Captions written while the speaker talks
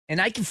and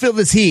I can feel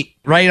this heat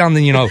right on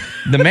the,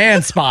 the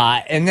man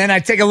spot. And then I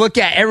take a look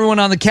at everyone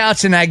on the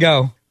couch and I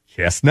go,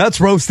 chestnuts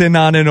roasting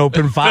on an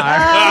open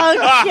fire.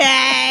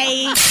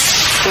 Okay.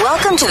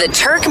 Welcome to the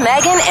Turk,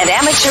 Megan, and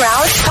Amateur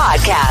Alex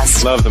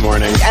podcast. Love the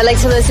morning. I like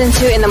to listen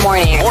to in the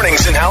morning.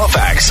 Mornings in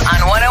Halifax. On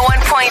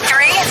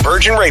 101.3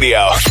 Virgin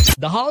Radio.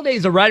 The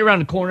holidays are right around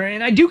the corner,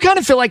 and I do kind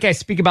of feel like I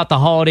speak about the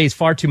holidays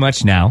far too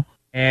much now.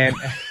 And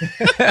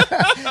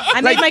I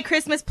made my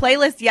Christmas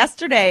playlist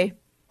yesterday.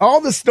 All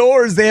the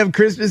stores, they have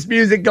Christmas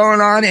music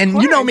going on. And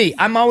you know me,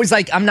 I'm always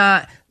like, I'm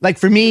not, like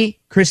for me,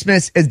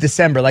 Christmas is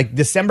December. Like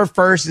December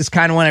 1st is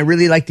kind of when I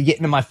really like to get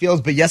into my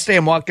feels. But yesterday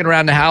I'm walking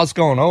around the house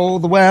going, oh,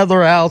 the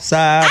weather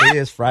outside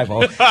is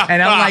frightful.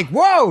 And I'm like,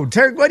 whoa,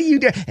 Turk, what are you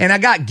doing? And I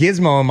got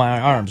Gizmo in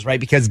my arms, right?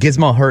 Because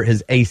Gizmo hurt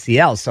his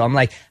ACL. So I'm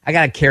like, I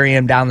got to carry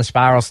him down the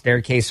spiral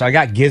staircase. So I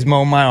got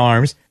Gizmo in my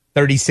arms,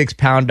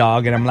 36-pound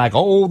dog. And I'm like,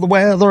 oh, the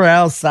weather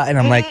outside. And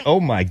I'm like,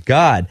 oh my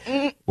God,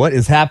 what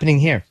is happening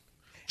here?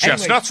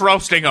 Chestnuts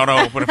roasting on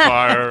open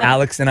fire.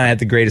 Alex and I had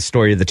the greatest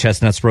story of the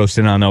chestnuts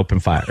roasting on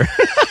open fire.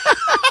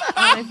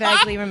 I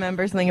vaguely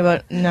remember something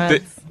about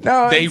nuts.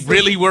 They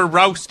really were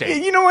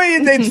roasting. You know what?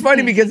 It's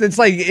funny because it's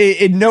like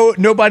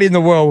nobody in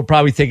the world would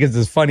probably think it's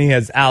as funny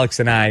as Alex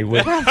and I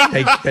would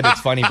think that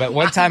it's funny. But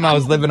one time I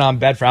was living on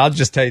Bedford. I'll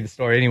just tell you the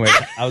story anyway.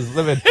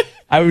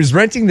 I was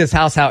renting this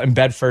house out in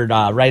Bedford,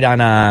 right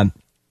on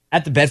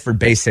at the Bedford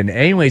Basin.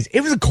 Anyways,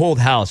 it was a cold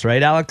house,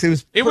 right, Alex?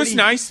 It was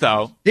nice,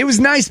 though. It was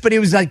nice, but it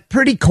was like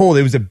pretty cold.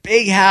 It was a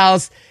big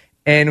house,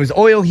 and it was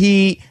oil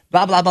heat,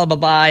 blah, blah, blah, blah,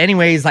 blah.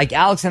 Anyways, like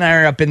Alex and I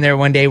are up in there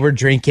one day. We're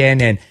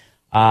drinking, and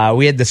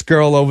we had this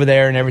girl over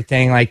there and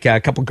everything, like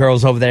a couple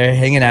girls over there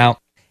hanging out.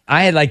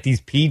 I had like these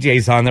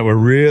PJs on that were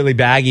really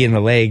baggy in the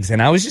legs,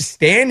 and I was just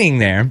standing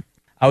there.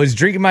 I was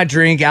drinking my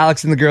drink.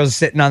 Alex and the girls are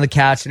sitting on the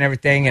couch and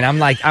everything, and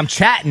I'm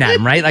chatting at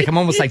them, right? Like I'm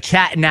almost like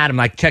chatting at them,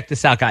 like, check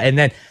this out,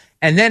 guy.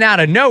 And then out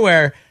of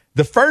nowhere,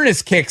 the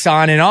furnace kicks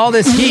on and all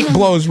this heat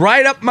blows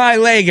right up my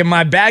leg and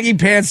my baggy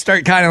pants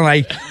start kind of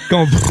like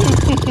going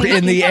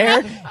in the air.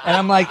 And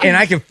I'm like, and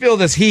I can feel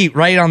this heat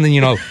right on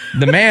the,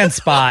 the man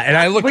spot. And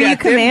I look Were at you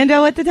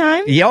commando at the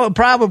time? Yeah,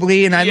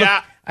 probably. And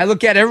I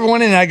look at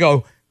everyone and I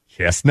go,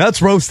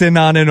 chestnuts roasting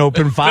on an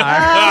open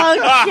fire.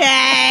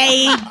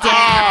 Okay,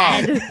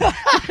 Dad.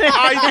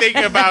 I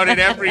think about it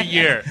every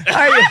year.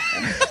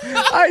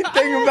 I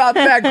think about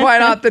that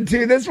quite often,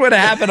 too. This would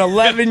have happened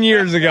 11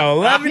 years ago.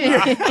 11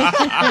 years.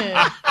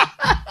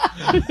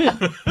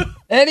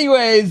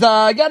 Anyways,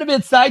 I got a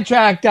bit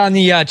sidetracked on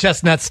the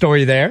chestnut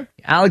story there.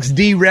 Alex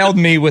derailed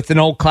me with an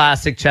old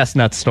classic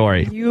chestnut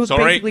story. You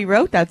basically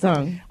wrote that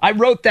song. I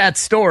wrote that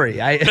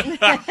story.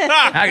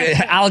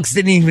 Alex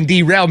didn't even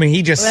derail me.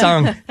 He just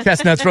sung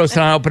Chestnuts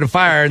Roasting on Open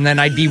Fire, and then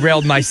I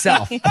derailed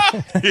myself.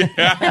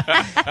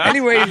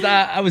 Anyways,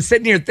 I was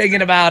sitting here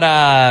thinking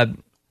about,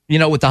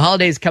 with the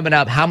holidays coming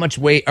up, how much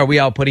weight are we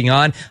all putting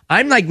on?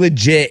 I'm like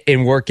legit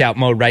in workout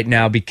mode right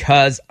now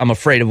because I'm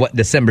afraid of what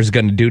December's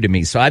going to do to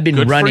me. So I've been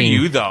running. Good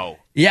for you, though.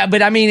 Yeah,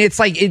 but I mean, it's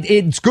like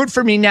it's good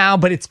for me now,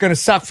 but it's going to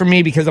suck for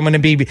me because I'm going to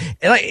be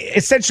like,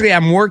 essentially,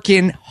 I'm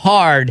working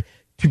hard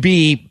to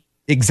be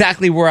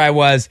exactly where I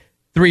was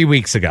 3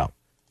 weeks ago.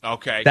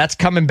 Okay. That's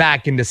coming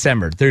back in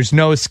December. There's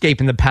no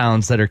escaping the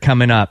pounds that are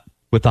coming up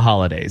with the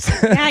holidays.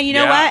 Yeah, you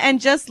know what? And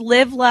just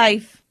live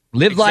life.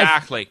 Live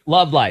exactly. life.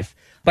 Love life.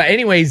 But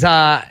anyways,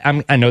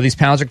 I know these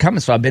pounds are coming,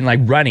 so I've been like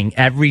running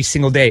every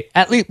single day.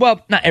 At least,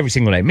 well, not every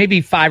single day,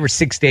 maybe 5 or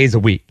 6 days a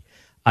week.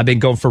 I've been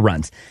going for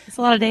runs. It's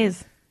a lot of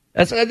days.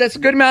 That's a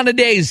good amount of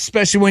days,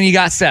 especially when you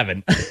got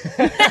 7.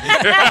 But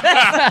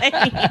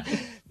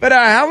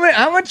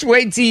how much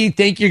weight do you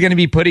think you're going to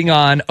be putting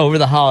on over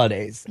the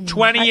holidays?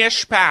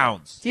 20-ish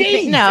pounds. Do you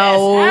think?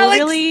 No, Alex.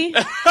 really?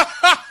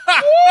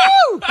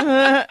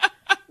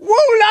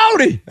 Whoa,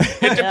 Lordy!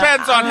 It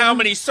depends on how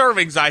many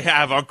servings I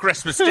have on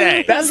Christmas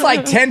Day. That's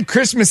like 10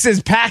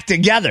 Christmases packed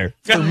together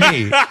for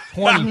me.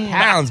 20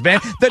 pounds, man.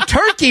 The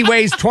turkey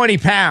weighs 20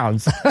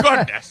 pounds.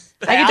 Goodness.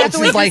 I can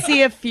definitely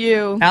see a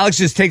few. Alex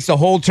just takes the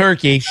whole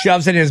turkey,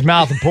 shoves it in his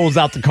mouth, and pulls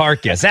out the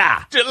carcass.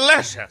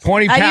 Delicious.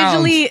 20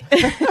 pounds.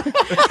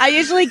 I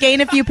usually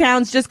gain a few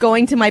pounds just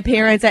going to my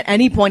parents at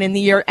any point in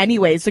the year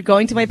anyway. So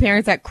going to my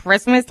parents at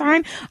Christmas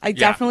time, I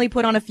definitely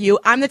put on a few.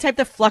 I'm the type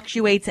that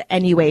fluctuates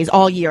anyways.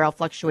 All year I'll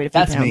fluctuate a few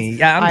pounds. That's me.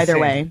 Yeah, either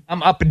way.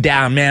 I'm up and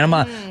down, man.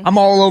 I'm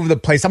all over the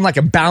place. I'm like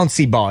a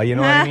bouncy ball, you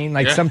know what I mean?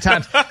 Like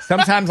sometimes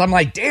I'm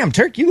like, damn,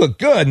 Turk, you look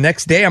good.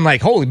 Next day I'm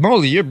like, holy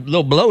moly, you're a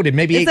little bloated.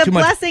 Maybe it's ate too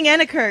much. It's a blessing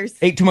and a curse.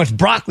 Ate too much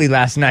broccoli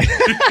last night.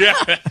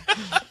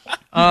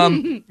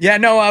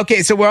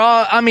 Okay, so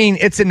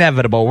it's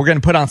inevitable. We're going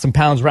to put on some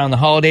pounds around the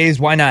holidays.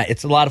 Why not?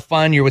 It's a lot of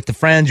fun. You're with the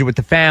friends, you're with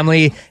the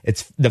family.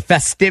 It's the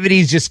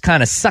festivities just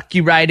kind of suck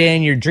you right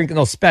in. You're drinking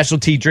those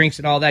specialty drinks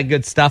and all that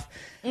good stuff.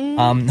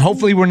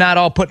 Hopefully we're not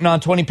all putting on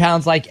 20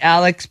 pounds like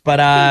Alex, but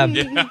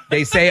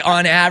they say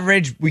on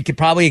average we could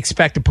probably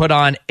expect to put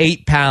on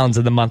 8 pounds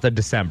in the month of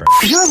December.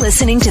 You're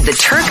listening to the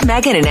Turk,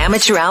 Megan, and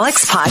Amateur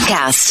Alex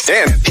podcast.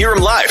 And hear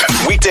him live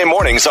weekday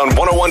mornings on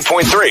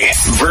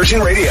 101.3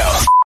 Virgin Radio.